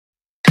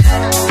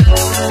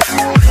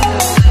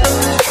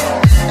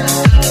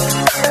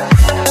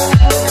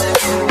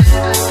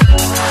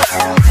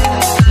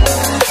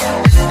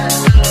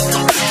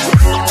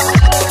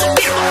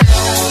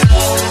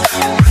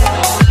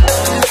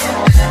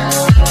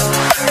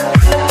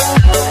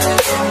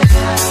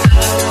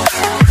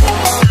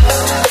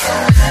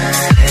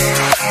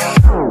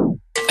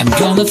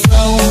gonna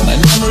throw my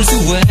memories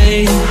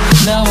away.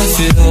 Now I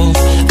feel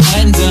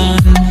I'm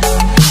done,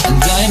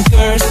 and I am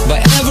cursed by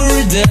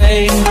every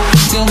day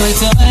till my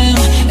time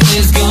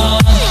is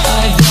gone.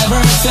 I've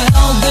never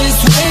felt this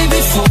way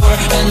before,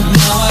 and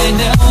now I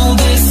know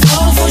this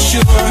all for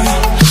sure.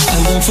 I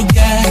won't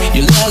forget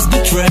your last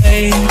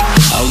betray.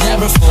 I'll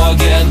never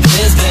forget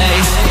this day.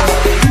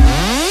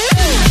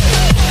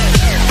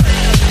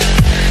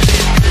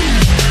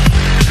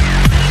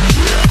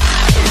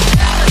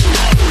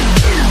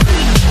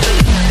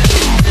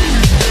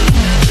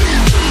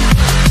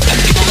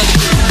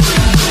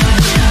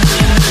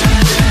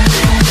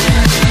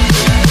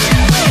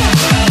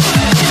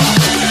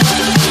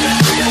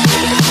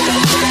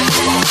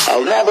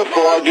 I'll never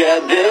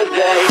forget this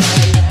day.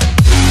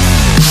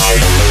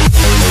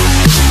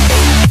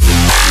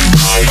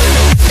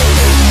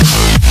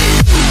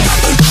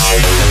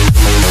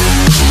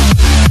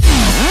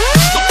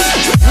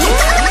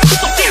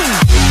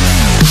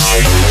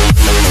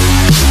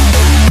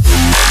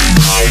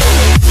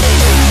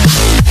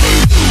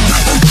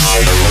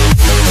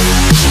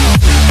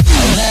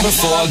 I'll never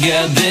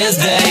forget this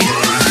day.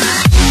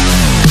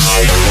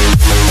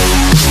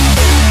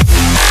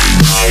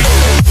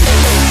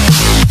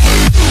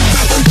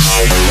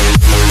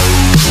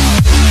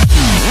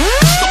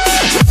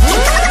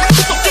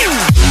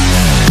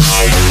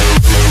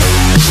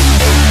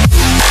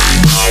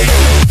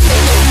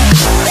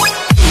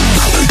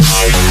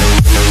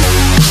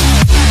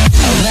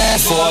 I'll never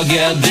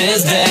forget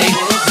this day.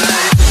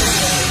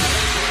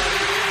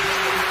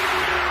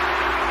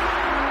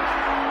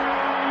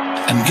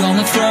 I'm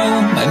gonna throw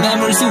my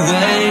memories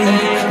away.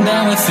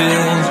 Now I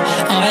feel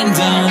I'm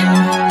done,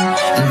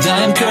 and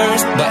I'm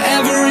cursed by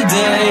every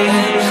day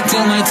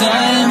till my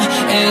time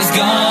is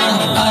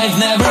gone. I've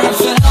never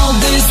felt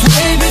this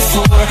way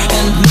before,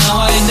 and now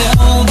I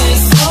know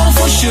this all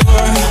for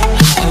sure.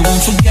 I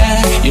won't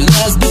forget your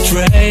last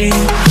betray.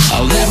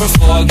 I'll never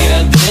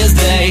forget this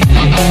day.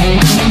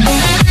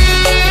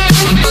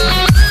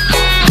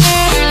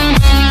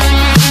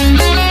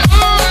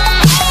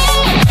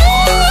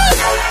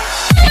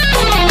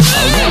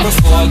 I'll never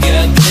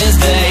forget this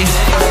day.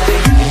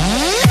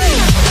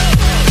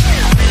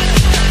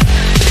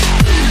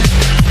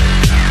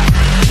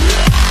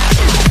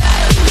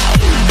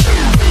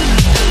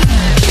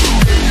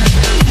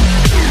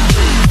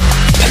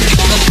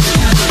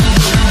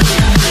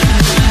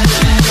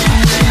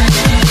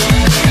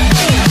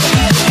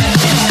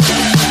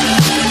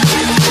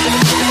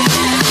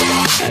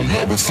 I'll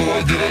never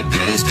forget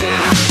this day.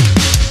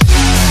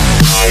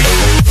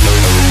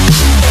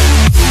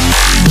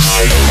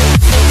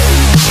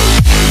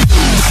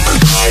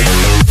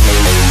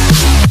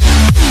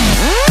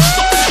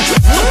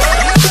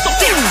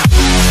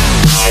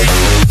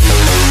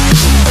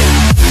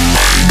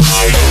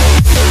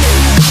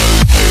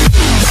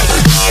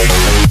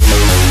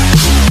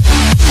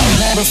 I'll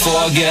never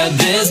forget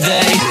this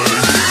day.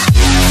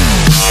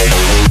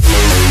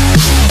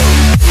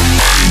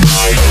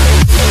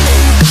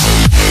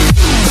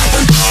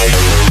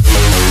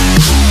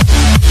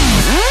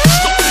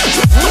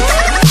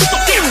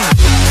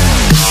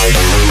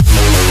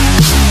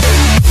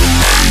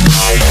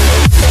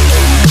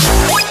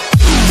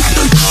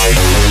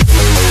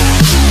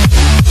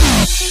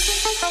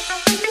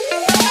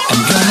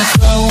 I'm gonna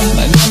throw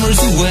my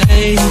memories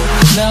away.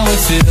 Now I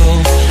feel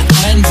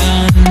I'm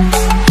done,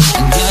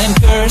 and I'm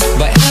cursed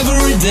by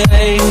every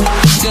day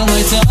till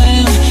my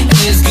time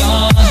is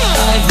gone.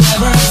 I've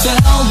never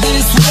felt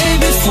this way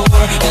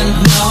before, and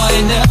now I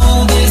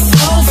know this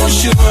all for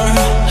sure.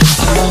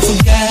 I won't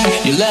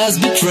forget your last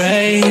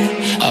betray.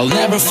 I'll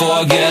never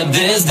forget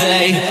this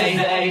day.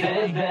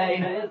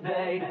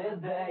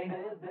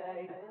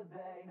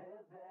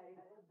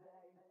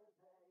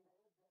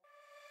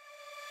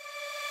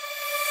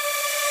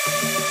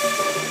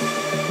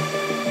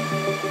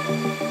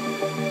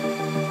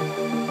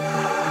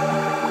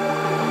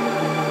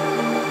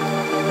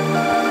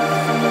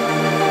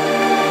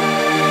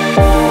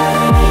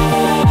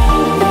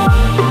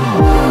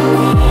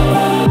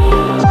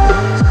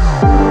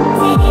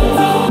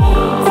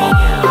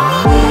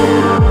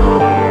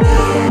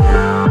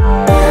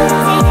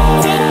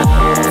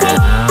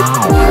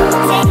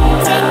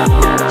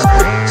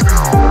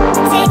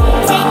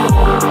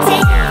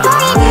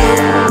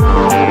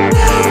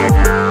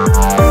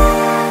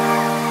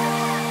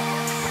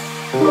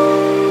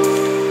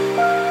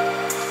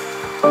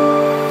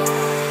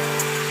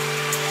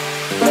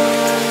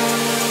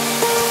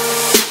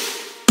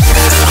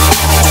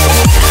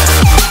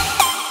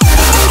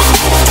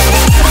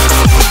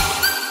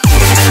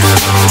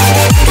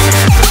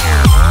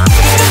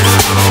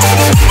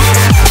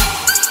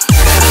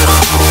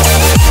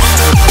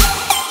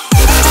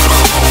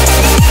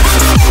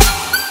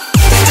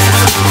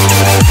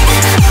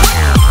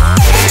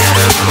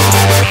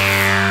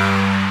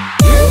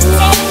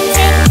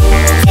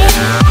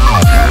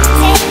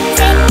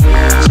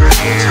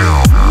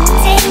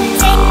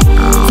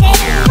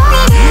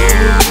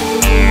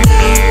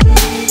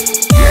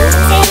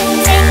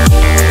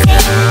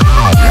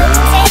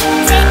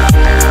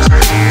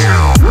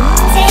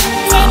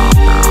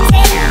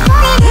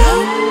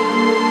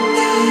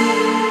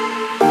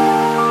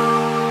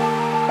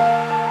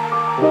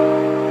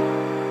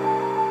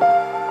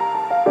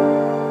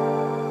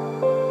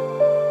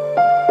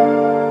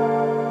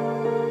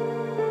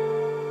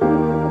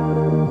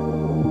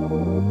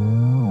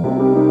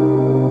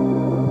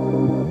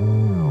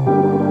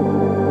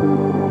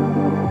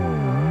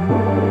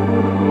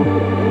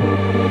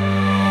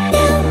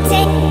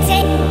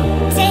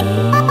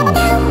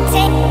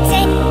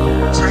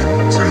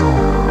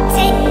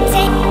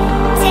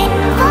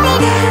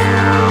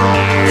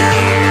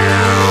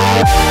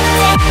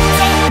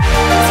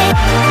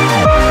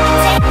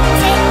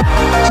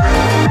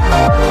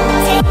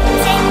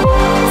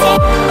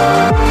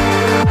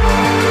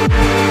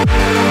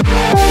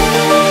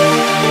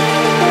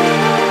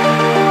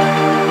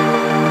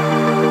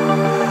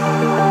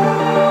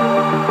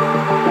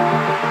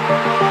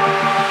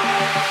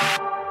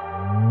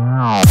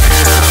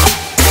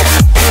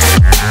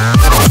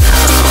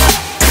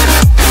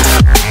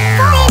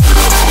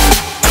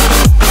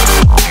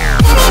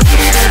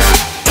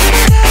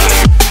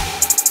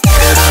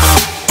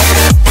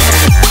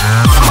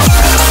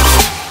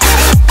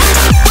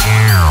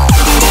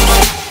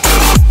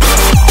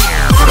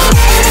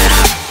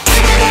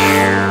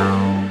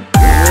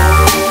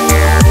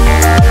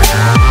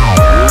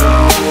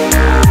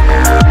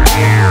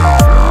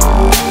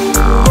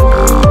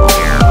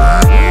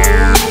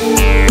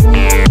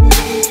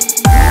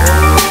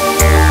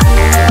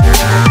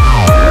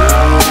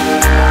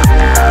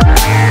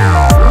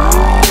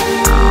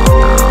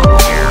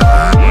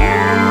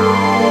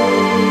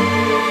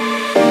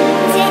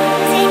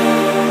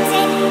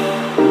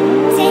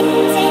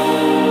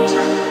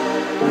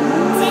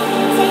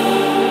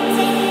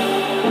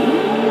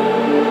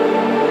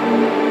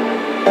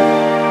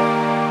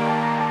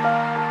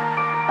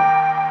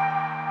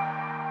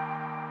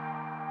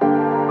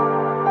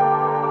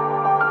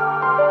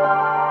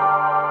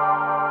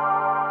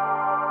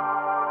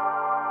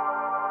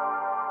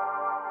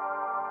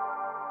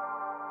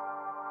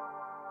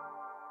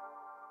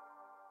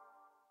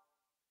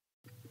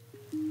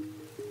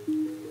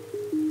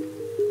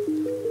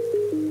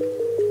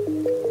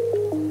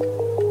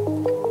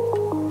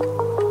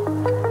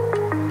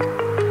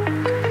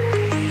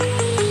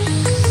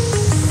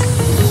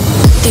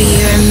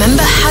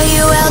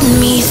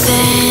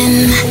 thin.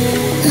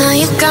 Now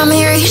you got me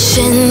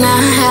reaching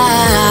out.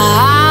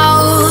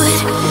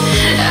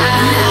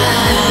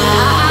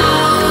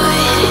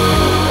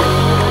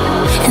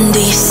 And do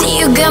you see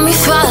you got me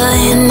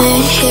falling in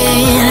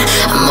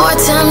more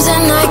times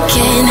than I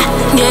can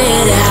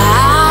get out.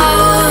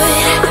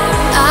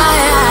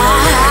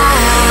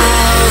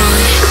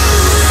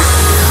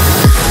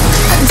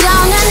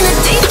 Down in the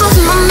deep of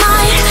my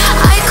mind,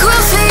 I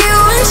crawl for you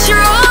and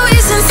you're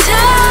always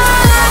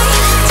inside.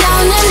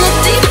 Down in the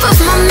deep of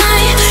my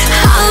mind,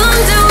 how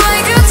long do I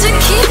got to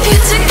keep you,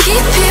 to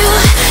keep you?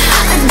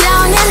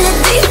 Down in the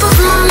deep of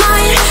my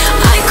mind,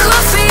 I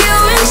crawl for you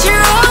and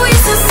you're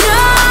always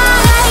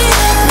inside.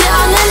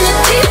 Down in the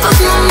deep of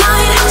my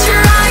mind,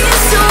 trying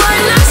so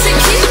hard not to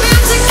keep you,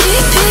 to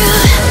keep you.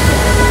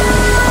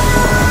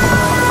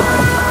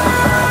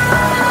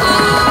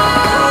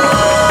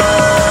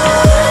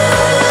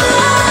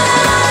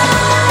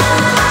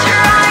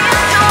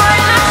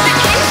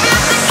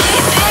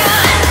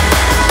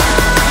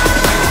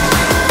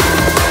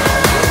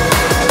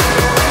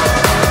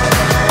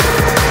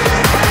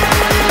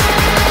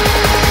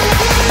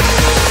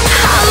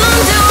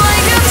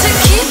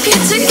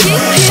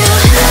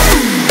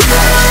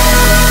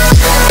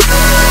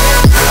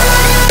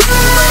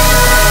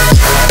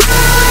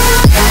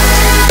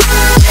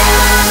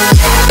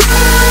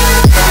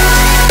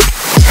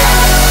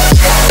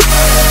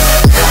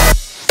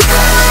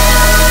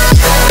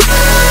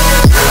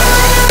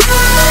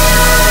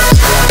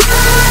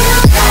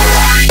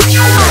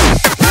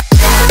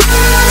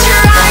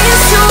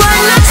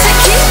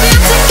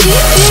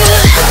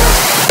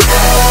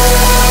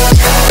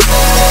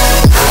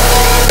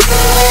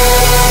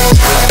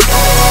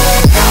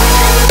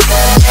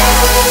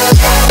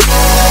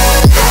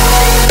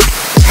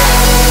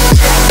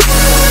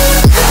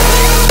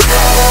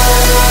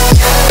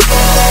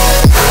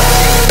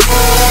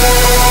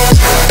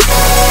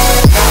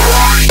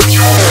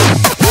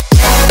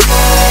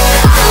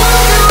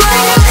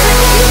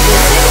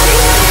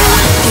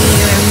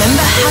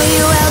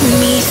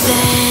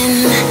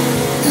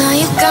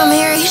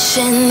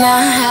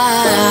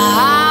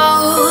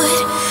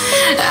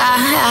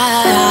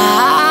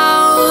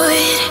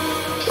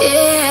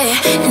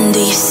 And do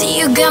you see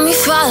you got me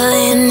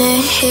falling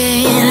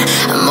in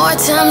more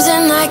times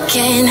than I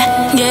can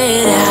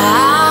get out.